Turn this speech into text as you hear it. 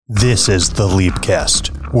This is the Leapcast,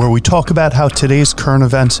 where we talk about how today's current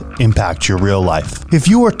events impact your real life. If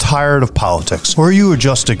you are tired of politics or you are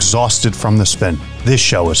just exhausted from the spin, this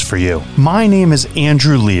show is for you. My name is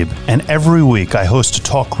Andrew Lieb, and every week I host a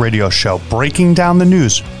talk radio show breaking down the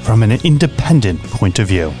news from an independent point of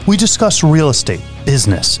view. We discuss real estate,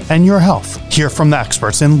 business, and your health. Hear from the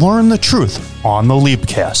experts and learn the truth on the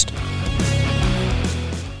Leapcast.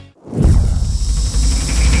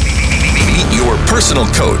 Your personal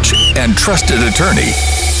coach and trusted attorney,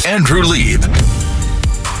 Andrew Lieb.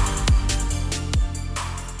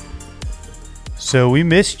 So we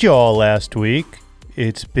missed y'all last week.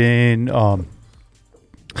 It's been,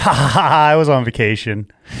 I was on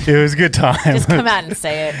vacation. It was a good time. Just come out and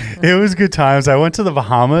say it. It was good times. I went to the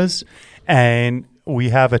Bahamas, and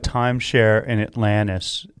we have a timeshare in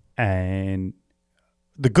Atlantis. And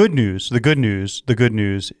the good news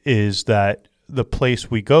is that the place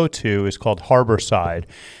we go to is called Harborside,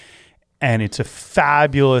 and it's a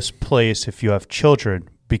fabulous place if you have children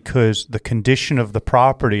because the condition of the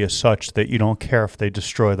property is such that you don't care if they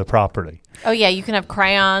destroy the property. Oh, yeah, you can have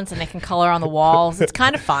crayons and they can color on the walls. It's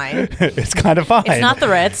kind of fine. It's kind of fine. It's not the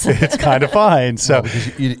Ritz. It's kind of fine. So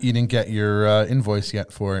because you didn't get your invoice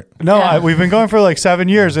yet for it. No, Yeah. we've been going for like 7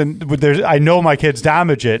 years, and I know my kids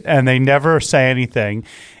damage it, and they never say anything.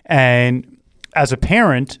 And as a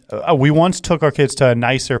parent, we once took our kids to a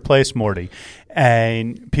nicer place, Morty,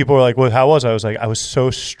 and people were like, well, how was I? I was like, I was so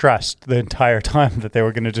stressed the entire time that they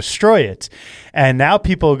were going to destroy it. And now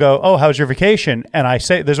people go, oh, how's your vacation? And I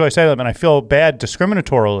say, this is what I say to them, and I feel bad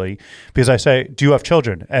discriminatorily because I say, do you have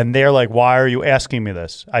children? And they're like, why are you asking me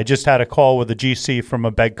this? I just had a call with a GC from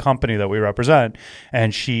a big company that we represent,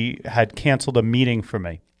 and she had canceled a meeting for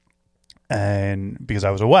me and because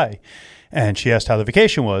I was away. And she asked how the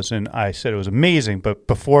vacation was, and I said it was amazing. But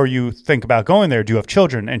before you think about going there, do you have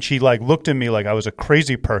children? And she looked at me like I was a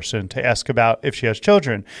crazy person to ask about if she has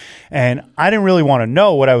children. And I didn't really want to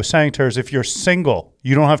know. What I was saying to her is, if you're single,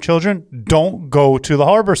 you don't have children, don't go to the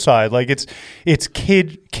Harborside. Like it's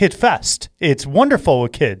kid fest. It's wonderful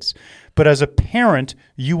with kids. But as a parent,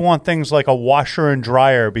 you want things like a washer and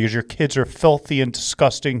dryer because your kids are filthy and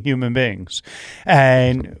disgusting human beings.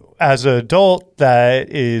 And as an adult that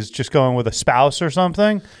is just going with a spouse or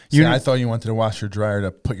something, I thought you wanted to wash your dryer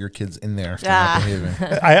to put your kids in there for not behaving.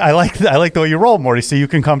 I like the way you roll, Morty. So you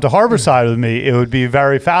can come to Harborside with me. It would be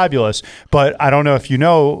very fabulous. But I don't know if you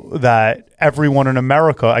know that everyone in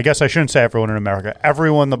America, I guess I shouldn't say everyone in America,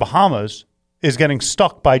 everyone in the Bahamas is getting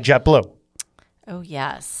stuck by JetBlue. Oh,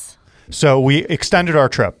 yes. So we extended our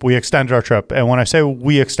trip. And when I say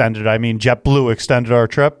we extended, I mean JetBlue extended our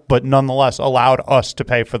trip, but nonetheless allowed us to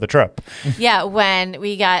pay for the trip. Yeah, when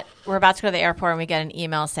we're about to go to the airport and we get an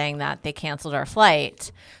email saying that they canceled our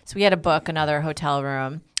flight. So we had to book another hotel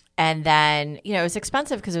room. And then, it was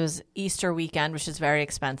expensive because it was Easter weekend, which is very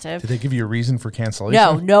expensive. Did they give you a reason for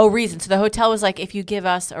cancellation? No reason. So the hotel was like, if you give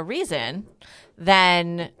us a reason,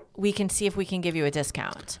 then we can see if we can give you a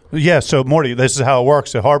discount. Yeah, so Morty, this is how it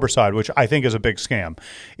works at Harborside, which I think is a big scam.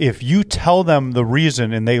 If you tell them the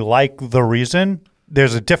reason and they like the reason,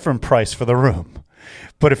 there's a different price for the room.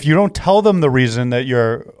 But if you don't tell them the reason that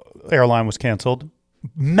your airline was canceled,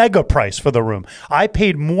 mega price for the room. I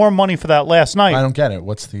paid more money for that last night. I don't get it.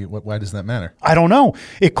 Why does that matter? I don't know.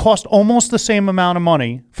 It cost almost the same amount of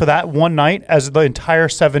money for that one night as the entire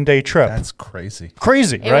 7-day trip. That's crazy.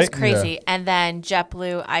 Crazy, It right? was crazy. Yeah. And then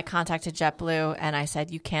JetBlue, I contacted JetBlue and I said,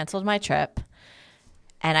 you canceled my trip.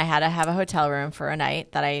 And I had to have a hotel room for a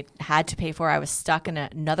night that I had to pay for. I was stuck in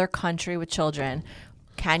another country with children.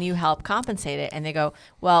 Can you help compensate it? And they go,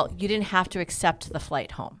 well, you didn't have to accept the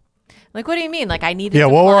flight home. Like, what do you mean? Like, I needed to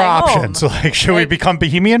what were fly our home. options? Like, should we become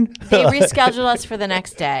Bohemian? They rescheduled us for the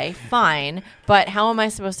next day. Fine. But how am I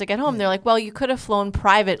supposed to get home? They're like, well, you could have flown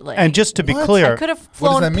privately. And just to be What? clear, I could have What does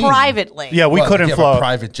flown that mean? privately. yeah, we couldn't do you fly have a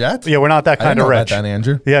private jet? Yeah, we're not that I kind didn't of know rich. about that,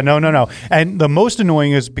 Andrew. Yeah, no. And the most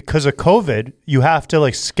annoying is because of COVID, you have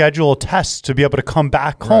to schedule tests to be able to come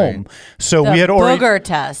back home. So The we had already booger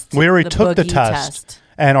test. We already The took the boogie test.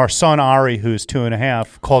 And our son Ari, who's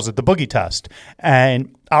 2.5, calls it the boogie test.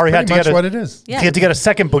 And Ari had Pretty to much get what it is. Yeah. He had to get a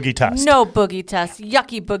second boogie test. No boogie test.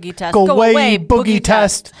 Yucky boogie test. Go away, boogie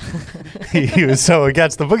test. He was so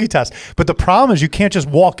against the boogie test. But the problem is you can't just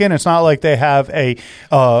walk in. It's not like they have a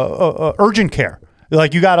urgent care.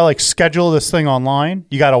 Like, you got to schedule this thing online.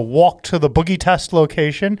 You got to walk to the boogie test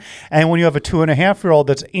location. And when you have a 2.5-year-old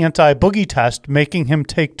that's anti-boogie test, making him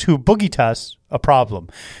take 2 boogie tests, a problem.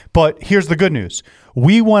 But here's the good news.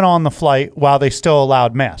 We went on the flight while they still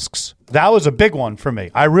allowed masks. That was a big one for me.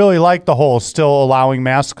 I really like the whole still allowing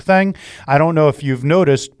mask thing. I don't know if you've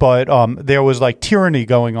noticed, but there was like tyranny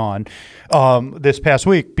going on this past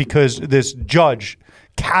week because this judge,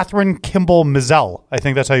 Catherine Kimball Mizell, I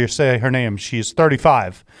think that's how you say her name. She's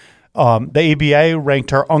 35. The ABA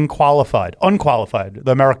ranked her unqualified,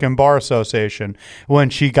 the American Bar Association, when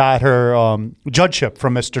she got her judgeship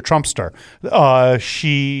from Mr. Trumpster.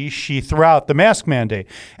 She threw out the mask mandate.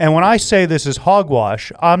 And when I say this is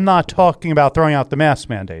hogwash, I'm not talking about throwing out the mask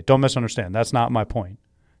mandate. Don't misunderstand. That's not my point.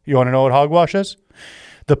 You want to know what hogwash is?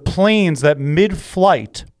 The planes that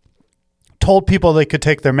mid-flight told people they could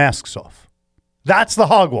take their masks off. That's the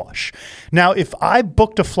hogwash. Now, if I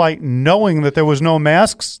booked a flight knowing that there was no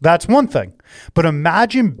masks, that's one thing. But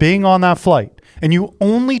imagine being on that flight and you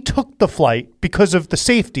only took the flight because of the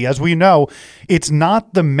safety. As we know, it's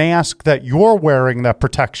not the mask that you're wearing that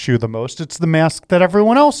protects you the most. It's the mask that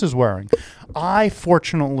everyone else is wearing. I,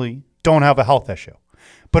 fortunately, don't have a health issue.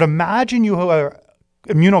 But imagine you are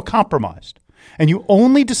immunocompromised and you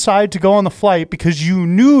only decide to go on the flight because you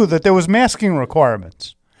knew that there was masking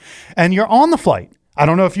requirements. And you're on the flight. I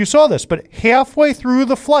don't know if you saw this, but halfway through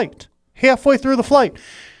the flight,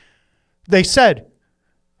 they said,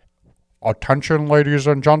 "Attention, ladies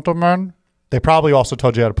and gentlemen." They probably also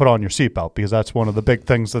told you how to put on your seatbelt because that's one of the big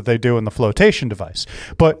things that they do in the flotation device.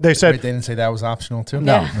 But they said... Wait, they didn't say that was optional too?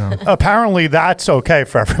 No. Apparently that's okay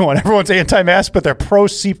for everyone. Everyone's anti-mask, but they're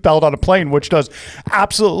pro-seatbelt on a plane, which does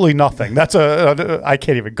absolutely nothing. That's I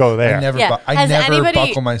can't even go there. I never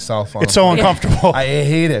buckle myself on. It's so uncomfortable. I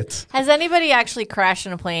hate it. Has anybody actually crashed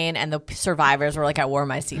in a plane and the survivors were like, I wore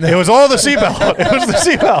my seatbelt? It was all the seatbelt. It was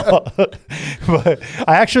the seatbelt. But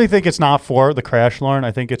I actually think it's not for the crash, Lauren.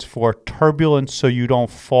 I think it's for turbulence so you don't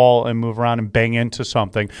fall and move around and bang into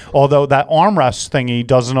something. Although that armrest thingy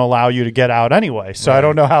doesn't allow you to get out anyway. So right. I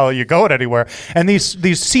don't know how you go anywhere. And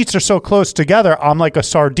these seats are so close together, I'm like a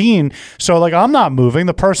sardine. So like I'm not moving.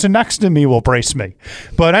 The person next to me will brace me.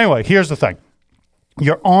 But anyway, here's the thing.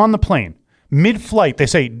 You're on the plane. Mid-flight, they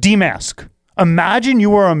say demask. Imagine you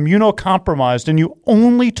were immunocompromised and you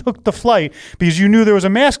only took the flight because you knew there was a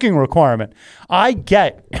masking requirement. I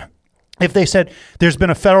get if they said there's been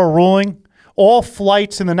a federal ruling, all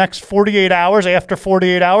flights in the next 48 hours, after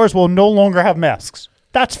 48 hours, will no longer have masks.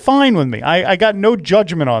 That's fine with me. I got no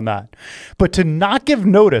judgment on that. But to not give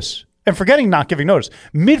notice, and forgetting not giving notice,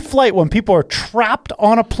 mid-flight when people are trapped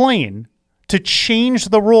on a plane to change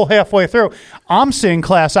the rule halfway through, I'm seeing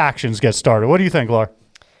class actions get started. What do you think, Laura?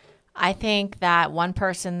 I think that one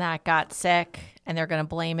person that got sick and they're going to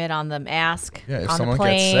blame it on the mask on the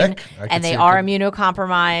plane, gets sick, and they are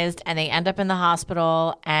immunocompromised, and they end up in the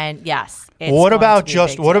hospital. And yes, it's what about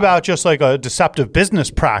just like a deceptive business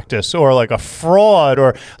practice, or like a fraud,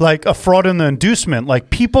 or like a fraud in the inducement? Like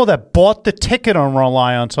people that bought the ticket on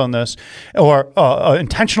reliance on this, or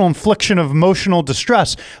intentional infliction of emotional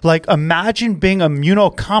distress. Like imagine being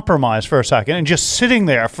immunocompromised for a second and just sitting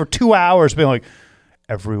there for 2 hours, being like,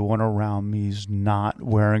 everyone around me is not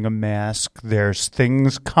wearing a mask. There's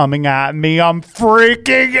things coming at me. I'm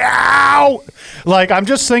freaking out. Like, I'm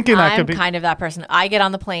just thinking that could be. I'm kind of that person. I get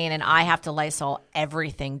on the plane and I have to Lysol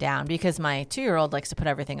everything down because my 2-year-old likes to put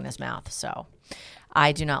everything in his mouth. So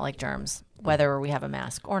I do not like germs, whether we have a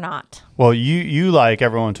mask or not. Well, you like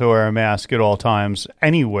everyone to wear a mask at all times,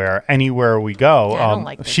 anywhere we go. Yeah, I don't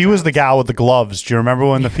like she was the gal with the gloves. Do you remember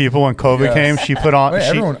when COVID came? She put on.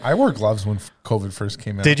 I wore gloves when COVID first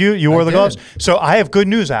came out. Did you? You wore the gloves? So I have good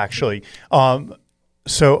news, actually.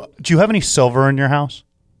 So do you have any silver in your house?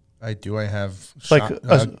 I do. I have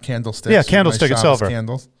candlesticks. Yeah, candlestick and silver.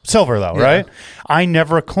 Candles. Silver, though, yeah. Right? I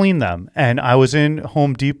never clean them. And I was in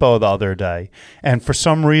Home Depot the other day, and for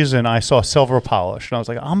some reason, I saw silver polish. And I was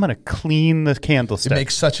like, I'm going to clean the candlestick. It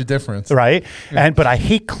makes such a difference. Right? Yeah. But I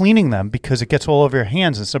hate cleaning them because it gets all over your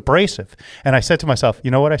hands. It's abrasive. And I said to myself, you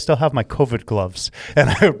know what? I still have my COVID gloves. And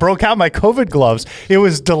I broke out my COVID gloves. It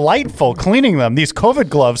was delightful cleaning them. These COVID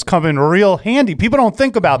gloves come in real handy. People don't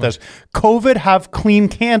think about this. COVID have clean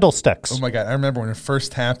candlesticks. Oh, my God. I remember when it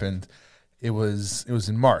first happened. It was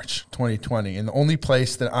in March 2020, and the only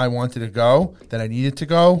place that I wanted to go, that I needed to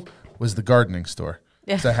go, was the gardening store.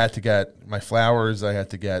 Yeah. So I had to get my flowers, I had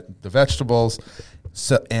to get the vegetables,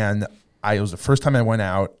 it was the first time I went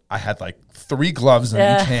out. I had like 3 gloves in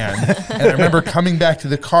each hand, and I remember coming back to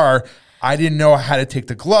the car. I didn't know how to take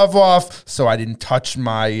the glove off, so I didn't touch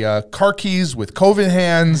my car keys with COVID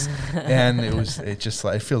hands, and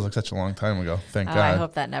it feels like such a long time ago. Thank God. I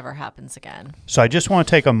hope that never happens again. So I just want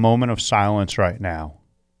to take a moment of silence right now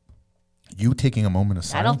You taking a moment of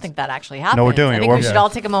silence? I don't think that actually happens. No, we're doing I it. think we should Yeah. all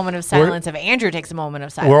take a moment of silence if Andrew takes a moment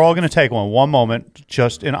of silence. We're all going to take one moment,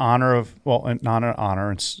 just in honor of,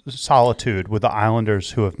 and solitude with the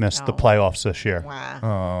Islanders who have missed the playoffs this year. Wow.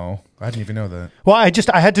 Oh, I didn't even know that. Well, I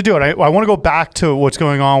had to do it. I want to go back to what's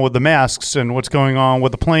going on with the masks and what's going on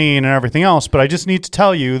with the plane and everything else, but I just need to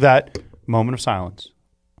tell you that moment of silence.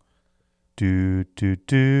 Do, do,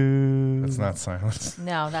 do. That's not silence.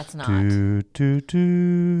 No, that's not. Do, do,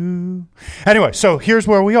 do. Anyway, so here's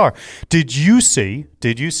where we are. Did you see,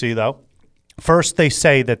 though? First, they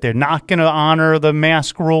say that they're not going to honor the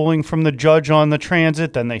mask ruling from the judge on the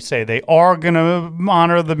transit. Then they say they are going to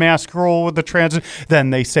honor the mask rule with the transit. Then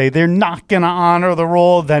they say they're not going to honor the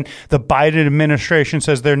rule. Then the Biden administration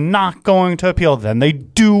says they're not going to appeal. Then they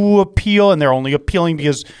do appeal, and they're only appealing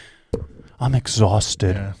because I'm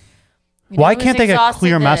exhausted. Yeah. You know Why who's can't they get exhausted?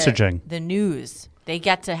 clear messaging? The news. They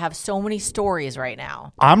get to have so many stories right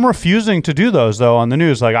now. I'm refusing to do those, though, on the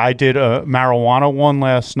news. Like I did a marijuana one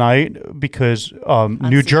last night because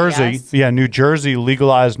New Jersey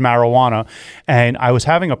legalized marijuana. And I was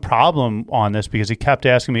having a problem on this because he kept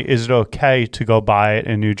asking me, is it okay to go buy it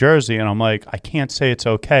in New Jersey? And I'm like, I can't say it's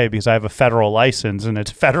okay because I have a federal license and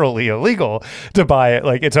it's federally illegal to buy it.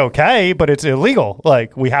 Like, it's okay, but it's illegal.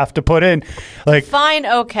 Like, we have to put in, like... Fine,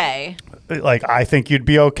 okay. Like, I think you'd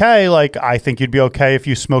be okay. Like, I think you'd be okay if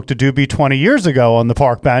you smoked a doobie 20 years ago on the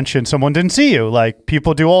park bench and someone didn't see you. Like,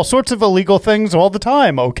 people do all sorts of illegal things all the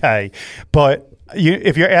time. Okay. But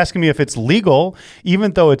if you're asking me if it's legal,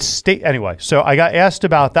 even though it's state. Anyway, so I got asked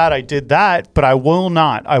about that. I did that, but I will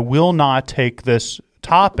not take this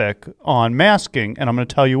topic on masking. And I'm going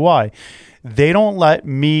to tell you why. They don't let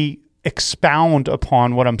me expound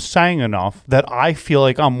upon what I'm saying enough that I feel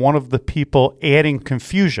like I'm one of the people adding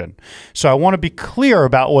confusion. So I want to be clear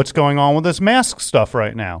about what's going on with this mask stuff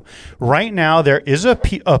right now. Right now, there is a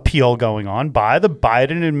appeal going on by the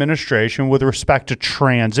Biden administration with respect to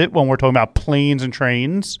transit when we're talking about planes and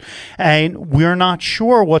trains, and we're not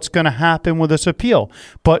sure what's going to happen with this appeal.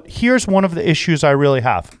 But here's one of the issues I really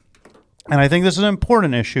have, and I think this is an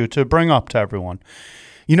important issue to bring up to everyone.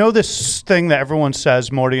 You know this thing that everyone says,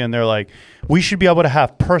 Morty, and they're like, we should be able to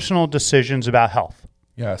have personal decisions about health.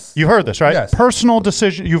 Yes. You've heard this, right? Yes. Personal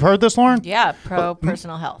decision. You've heard this, Lauren? Yeah,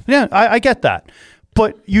 personal health. Yeah, I get that.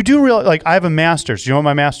 But you do realize, like, I have a master's. Do you know what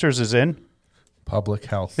my master's is in? Public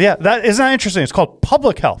health. Yeah, isn't that interesting? It's called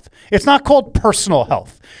public health. It's not called personal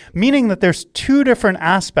health, meaning that there's two different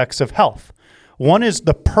aspects of health. One is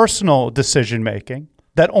the personal decision-making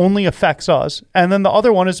that only affects us, and then the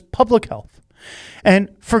other one is public health.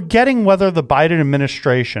 And forgetting whether the Biden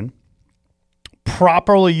administration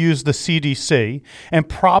properly used the CDC and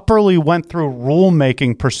properly went through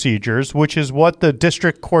rulemaking procedures, which is what the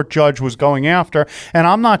district court judge was going after. And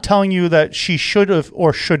I'm not telling you that she should have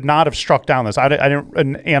or should not have struck down this. I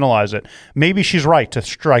didn't analyze it. Maybe she's right to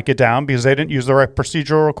strike it down because they didn't use the right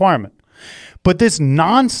procedural requirement. But this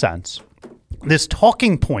nonsense, this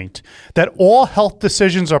talking point that all health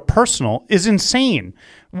decisions are personal is insane.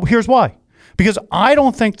 Here's why. Because I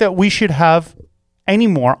don't think that we should have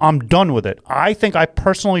anymore. I'm done with it. I think I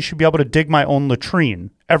personally should be able to dig my own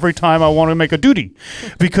latrine every time I want to make a duty.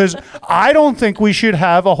 Because I don't think we should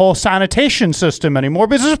have a whole sanitation system anymore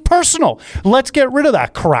because it's personal. Let's get rid of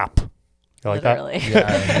that crap. You like Literally.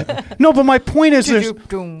 that? Yeah. No, but my point is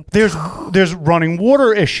there's running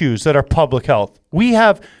water issues that are public health. We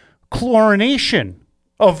have chlorination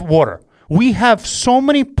of water. We have so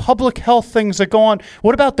many public health things that go on.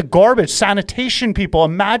 What about the garbage? Sanitation people.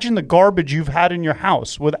 Imagine the garbage you've had in your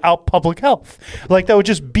house without public health. Like that would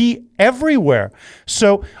just be everywhere.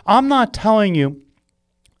 So I'm not telling you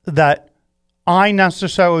that I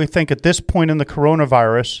necessarily think at this point in the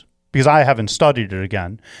coronavirus, because I haven't studied it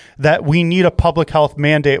again, that we need a public health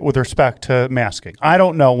mandate with respect to masking. I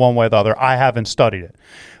don't know one way or the other. I haven't studied it.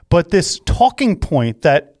 But this talking point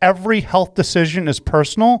that every health decision is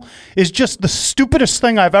personal is just the stupidest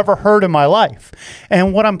thing I've ever heard in my life.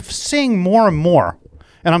 And what I'm seeing more and more,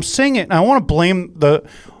 and I'm seeing it, and I want to blame the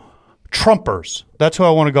Trumpers. That's who I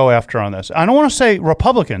want to go after on this. I don't want to say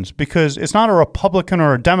Republicans because it's not a Republican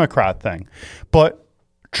or a Democrat thing. But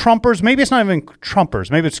Trumpers, maybe it's not even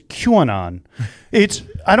Trumpers. Maybe it's QAnon.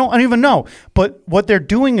 I don't even know. But what they're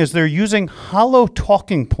doing is they're using hollow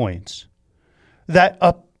talking points that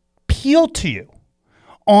appeal to you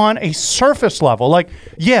on a surface level. Like,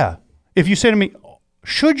 yeah, if you say to me,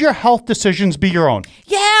 should your health decisions be your own?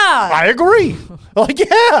 Yeah. I agree. Like,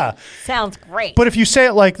 yeah. Sounds great. But if you say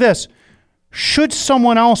it like this, should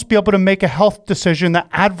someone else be able to make a health decision that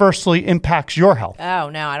adversely impacts your health? Oh,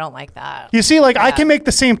 no, I don't like that. You see, like, I can make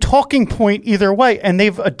the same talking point either way, and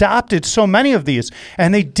they've adopted so many of these,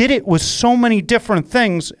 and they did it with so many different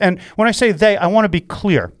things. And when I say they, I want to be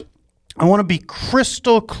clear. I want to be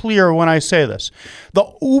crystal clear when I say this. The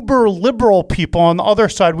uber liberal people on the other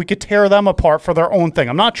side, we could tear them apart for their own thing.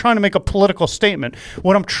 I'm not trying to make a political statement.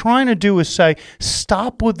 What I'm trying to do is say,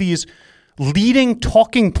 stop with these leading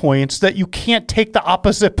talking points that you can't take the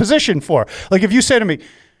opposite position for. Like if you say to me,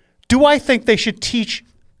 do I think they should teach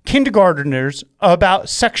kindergartners about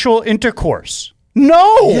sexual intercourse?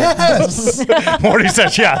 No. Yes. Morty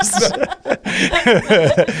says yes.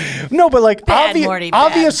 No, but like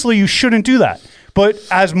obviously you shouldn't do that. But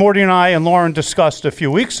as Morty and I and Lauren discussed a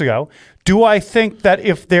few weeks ago, do I think that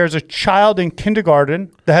if there's a child in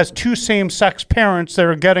kindergarten that has two same-sex parents that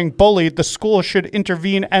are getting bullied, the school should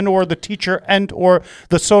intervene and or the teacher and or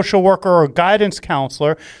the social worker or guidance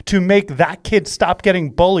counselor to make that kid stop getting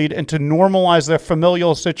bullied and to normalize their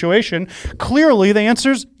familial situation? Clearly, the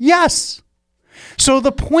answer is yes. So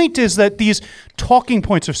the point is that these talking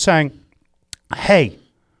points of saying, hey,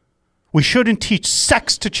 we shouldn't teach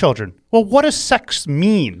sex to children. Well, what does sex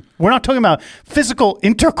mean? We're not talking about physical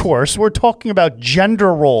intercourse. We're talking about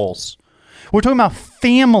gender roles. We're talking about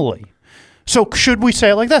family. So should we say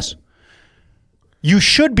it like this? You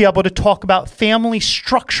should be able to talk about family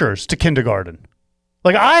structures to kindergarten.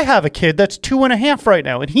 Like I have a kid that's 2.5 right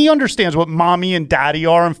now, and he understands what mommy and daddy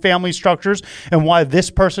are and family structures and why this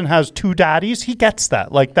person has two daddies. He gets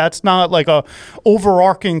that. Like that's not like a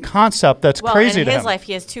overarching concept that's crazy to him. In his life,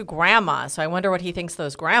 he has two grandmas, so I wonder what he thinks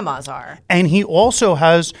those grandmas are. And he also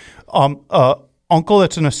has uncle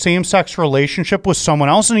that's in a same-sex relationship with someone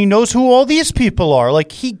else, and he knows who all these people are.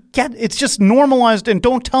 Like it's just normalized. And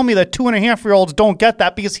don't tell me that 2.5-year-olds don't get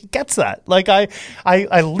that, because he gets that. Like I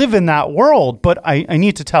live in that world, but I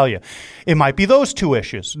need to tell you, it might be those two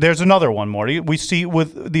issues. There's another one, Morty. We see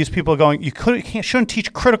with these people going, shouldn't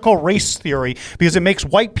teach critical race theory because it makes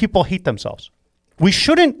white people hate themselves. We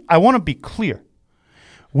shouldn't. I want to be clear.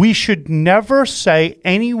 We should never say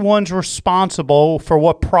anyone's responsible for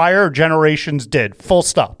what prior generations did. Full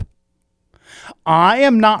stop. I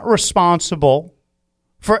am not responsible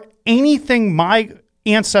for anything my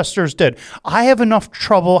ancestors did. I have enough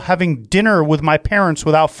trouble having dinner with my parents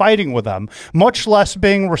without fighting with them, much less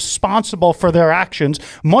being responsible for their actions,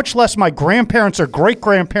 much less my grandparents or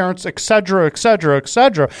great-grandparents, et cetera, et cetera, et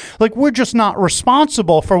cetera. Like, we're just not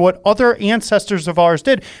responsible for what other ancestors of ours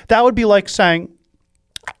did. That would be like saying,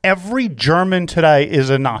 every German today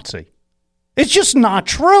is a Nazi. It's just not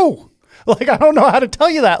true. Like, I don't know how to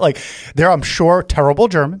tell you that. Like, I'm sure, terrible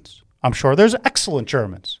Germans. I'm sure there's excellent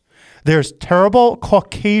Germans. There's terrible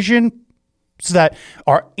Caucasians that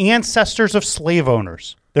are ancestors of slave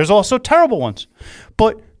owners. There's also terrible ones.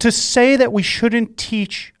 But to say that we shouldn't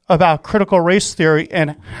teach about critical race theory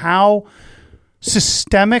and how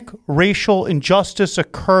systemic racial injustice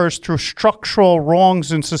occurs through structural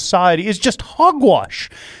wrongs in society is just hogwash.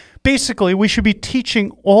 Basically, we should be teaching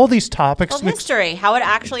all these topics. Well, history, how it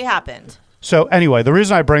actually happened. So anyway, the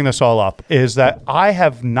reason I bring this all up is that I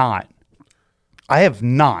have not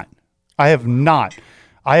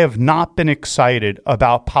been excited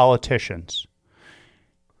about politicians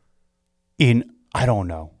in, I don't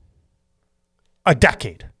know, a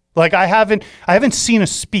decade. Like I haven't seen a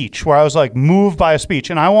speech where I was like moved by a speech.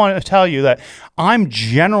 And I want to tell you that I'm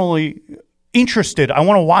generally interested. I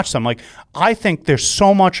want to watch them. Like, I think there's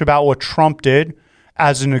so much about what Trump did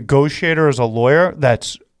as a negotiator, as a lawyer,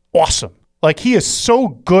 that's awesome. Like, he is so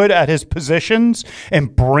good at his positions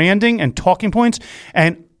and branding and talking points.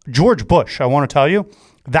 And George Bush, I want to tell you,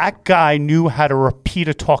 that guy knew how to repeat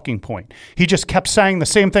a talking point. He just kept saying the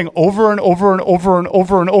same thing over and over and over and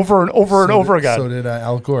over and over and over and over again. So did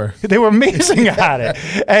Al Gore. They were amazing at it.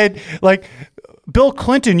 And like Bill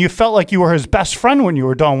Clinton, you felt like you were his best friend when you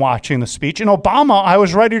were done watching the speech. And Obama, I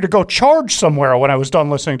was ready to go charge somewhere when I was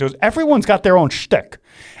done listening to it. Everyone's got their own shtick.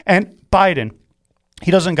 And Biden,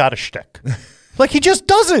 he doesn't got a shtick. Like, he just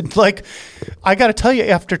doesn't. Like, I got to tell you,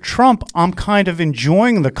 after Trump, I'm kind of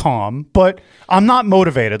enjoying the calm, but I'm not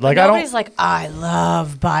motivated. Like, nobody's like, I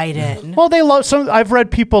love Biden. Well, they love some. I've read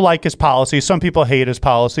people like his policies. Some people hate his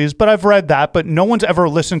policies, but I've read that. But no one's ever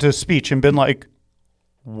listened to his speech and been like,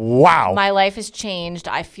 wow. My life has changed.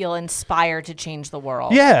 I feel inspired to change the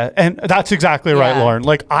world. Yeah, and that's exactly right, Lauren.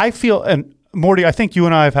 Like, I feel, and Morty, I think you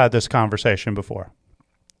and I have had this conversation before.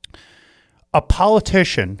 A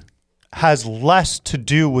politician has less to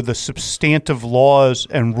do with the substantive laws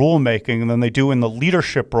and rulemaking than they do in the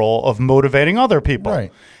leadership role of motivating other people.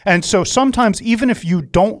 Right. And so sometimes, even if you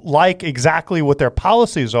don't like exactly what their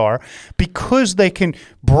policies are, because they can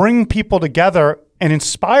bring people together and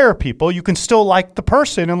inspire people, you can still like the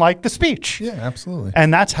person and like the speech. Yeah, absolutely.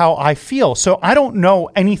 And that's how I feel. So I don't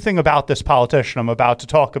know anything about this politician I'm about to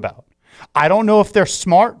talk about. I don't know if they're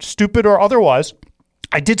smart, stupid, or otherwise.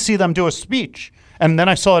 I did see them do a speech, and then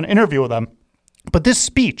I saw an interview with them. But this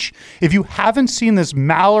speech, if you haven't seen this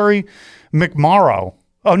Mallory McMorrow,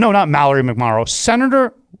 oh, no, not Mallory McMorrow,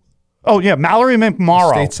 Mallory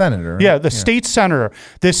McMorrow. State senator. Right? Yeah, the state senator.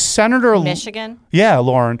 This senator. Michigan? Yeah,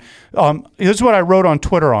 Lauren. This is what I wrote on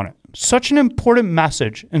Twitter on it. Such an important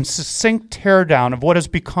message and succinct teardown of what has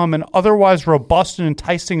become an otherwise robust and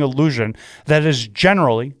enticing illusion that is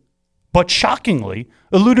generally, but shockingly,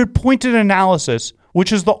 eluded pointed analysis,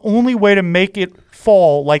 which is the only way to make it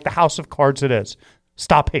fall like the house of cards it is.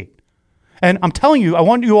 Stop hate. And I'm telling you, I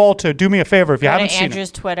want you all to do me a favor if you haven't seen Andrew's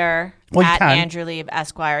it. Twitter, at Andrew Lieb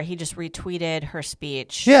Esquire. He just retweeted her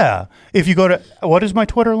speech. Yeah. If you go to, what is my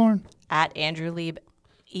Twitter, Lauren? At Andrew Lieb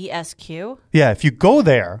ESQ. Yeah. If you go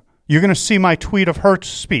there, you're going to see my tweet of her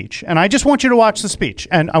speech. And I just want you to watch the speech.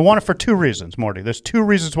 And I want it for two reasons, Morty. There's two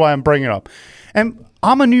reasons why I'm bringing it up. And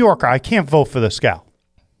I'm a New Yorker. I can't vote for this gal.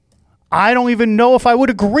 I don't even know if I would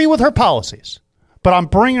agree with her policies. But I'm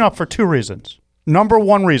bringing it up for two reasons. Number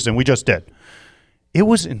one reason, we just did. It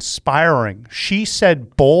was inspiring. She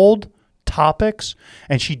said bold topics,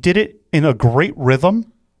 and she did it in a great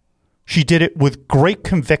rhythm. She did it with great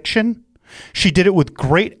conviction. She did it with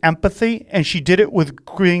great empathy, and she did it with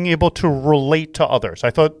being able to relate to others.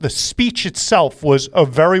 I thought the speech itself was a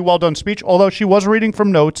very well done speech, although she was reading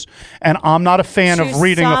from notes, and I'm not a fan of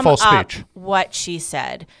reading a full speech. What she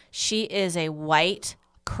said, she is a white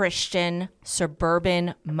Christian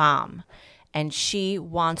suburban mom, and she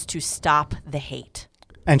wants to stop the hate.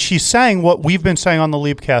 And she's saying what we've been saying on the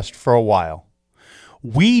Liebcast for a while.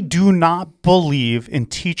 We do not believe in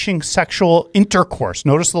teaching sexual intercourse.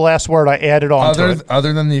 Notice the last word I added on to it.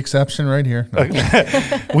 Other than the exception right here. No.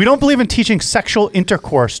 We don't believe in teaching sexual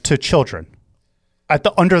intercourse to children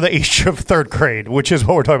under the age of third grade, which is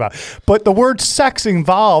what we're talking about. But the word sex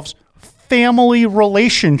involves family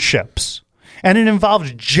relationships, and it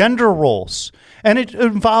involves gender roles. And it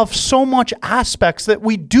involves so much aspects that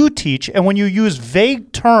we do teach. And when you use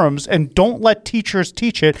vague terms and don't let teachers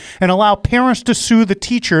teach it and allow parents to sue the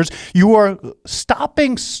teachers, you are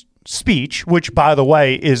stopping speech, which, by the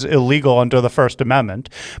way, is illegal under the First Amendment.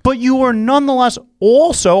 But you are nonetheless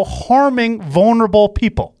also harming vulnerable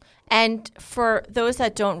people. And for those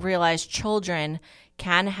that don't realize, children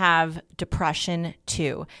can have depression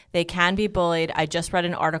too. They can be bullied. I just read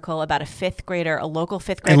an article about a local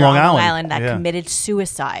fifth grader on Long Island that committed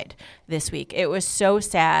suicide this week. It was so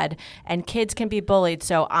sad, and kids can be bullied.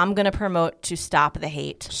 So I'm going to promote to stop the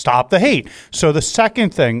hate. Stop the hate. So the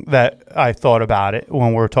second thing that I thought about it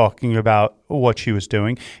when we're talking about what she was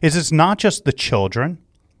doing is it's not just the children.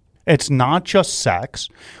 It's not just sex.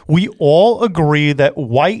 We all agree that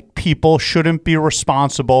white people shouldn't be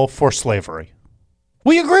responsible for slavery.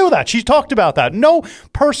 We agree with that. She talked about that. No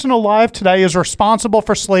person alive today is responsible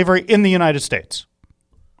for slavery in the United States.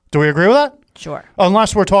 Do we agree with that? Sure.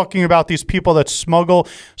 Unless we're talking about these people that smuggle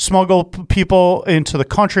people into the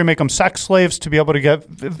country, make them sex slaves to be able to get...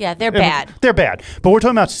 Yeah, they're bad. They're bad. But we're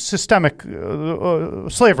talking about systemic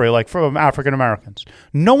slavery, like from African Americans.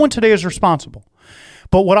 No one today is responsible.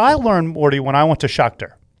 But what I learned, Morty, when I went to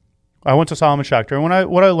Schechter, I went to Solomon Schechter, and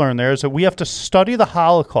what I learned there is that we have to study the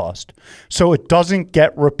Holocaust so it doesn't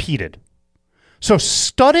get repeated. So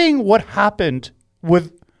studying what happened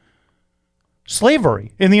with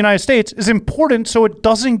slavery in the United States is important so it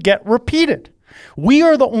doesn't get repeated. We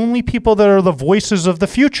are the only people that are the voices of the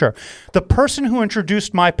future. The person who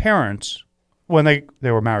introduced my parents when they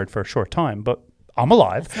were married for a short time, but I'm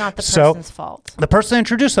alive. It's not the person's fault. The person that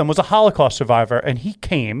introduced them was a Holocaust survivor, and he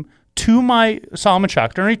came to my Solomon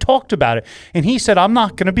Schechter, and he talked about it. And he said, I'm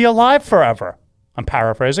not going to be alive forever. I'm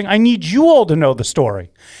paraphrasing. I need you all to know the story.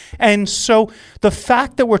 And so the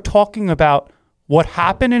fact that we're talking about what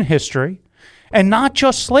happened in history, and not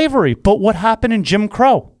just slavery, but what happened in Jim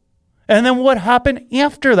Crow, and then what happened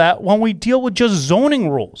after that when we deal with just zoning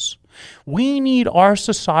rules. We need our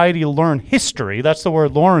society to learn history, that's the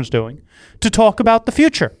word Lauren's doing, to talk about the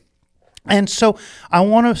future. And so I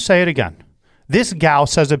want to say it again. This gal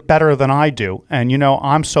says it better than I do. And,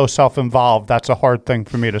 I'm so self-involved, that's a hard thing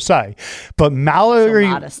for me to say. But Mallory,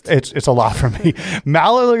 it's a lot for me.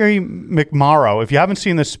 Mallory McMorrow, if you haven't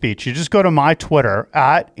seen this speech, you just go to my Twitter,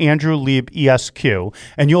 at Andrew Lieb ESQ,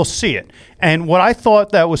 and you'll see it. And what I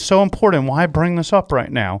thought that was so important, why I bring this up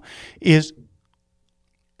right now, is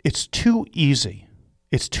it's too easy.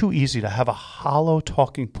 It's too easy to have a hollow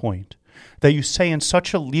talking point that you say in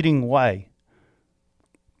such a leading way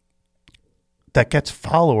that gets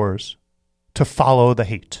followers to follow the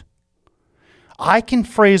hate. I can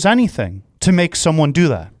phrase anything to make someone do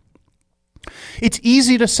that. It's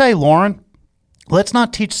easy to say, Lauren, let's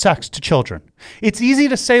not teach sex to children. It's easy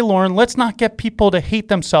to say, Lauren, let's not get people to hate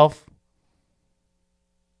themselves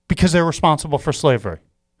because they're responsible for slavery.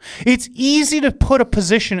 It's easy to put a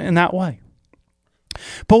position in that way.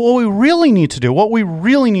 But what we really need to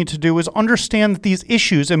do is understand that these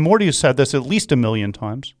issues, and Morty has said this at least 1 million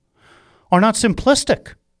times, are not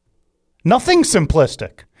simplistic. Nothing's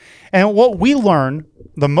simplistic. And what we learn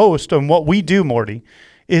the most and what we do, Morty,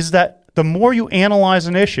 is that the more you analyze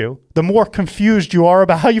an issue, the more confused you are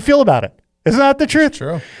about how you feel about it. Isn't that the truth?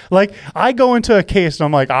 True. Like, I go into a case and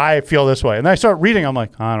I'm like, I feel this way. And then I start reading, I'm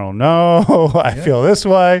like, I don't know. I feel this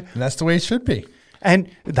way. And that's the way it should be. And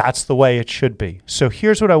that's the way it should be. So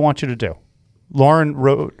here's what I want you to do. Lauren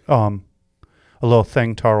wrote a little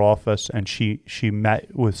thing to our office, and she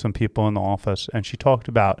met with some people in the office, and she talked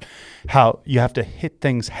about how you have to hit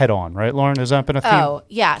things head on, right, Lauren? Has that been a theme? Oh,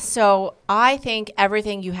 yeah. So I think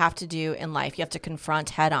everything you have to do in life, you have to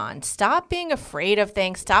confront head on. Stop being afraid of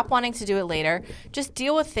things. Stop wanting to do it later. Just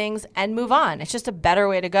deal with things and move on. It's just a better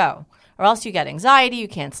way to go. Or else you get anxiety, you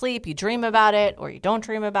can't sleep, you dream about it, or you don't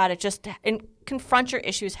dream about it. Just confront your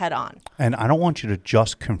issues head on. And I don't want you to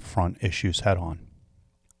just confront issues head on.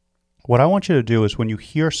 What I want you to do is when you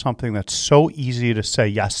hear something that's so easy to say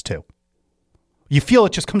yes to, you feel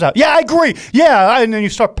it just comes out, yeah, I agree, yeah, and then you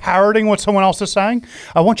start parroting what someone else is saying.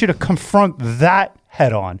 I want you to confront that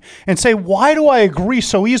head on and say, why do I agree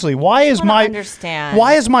so easily? Why is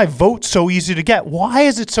my vote so easy to get? Why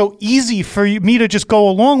is it so easy for me to just go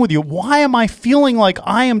along with you? Why am I feeling like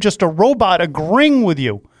I am just a robot agreeing with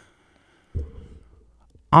you?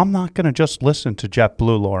 I'm not going to just listen to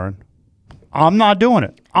JetBlue, Lauren. I'm not doing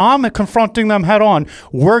it. I'm confronting them head on.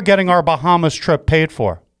 We're getting our Bahamas trip paid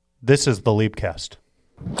for. This is the Liebcast.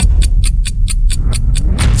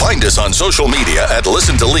 Find us on social media at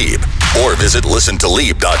Listen to Lieb or visit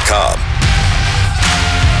listentolieb.com.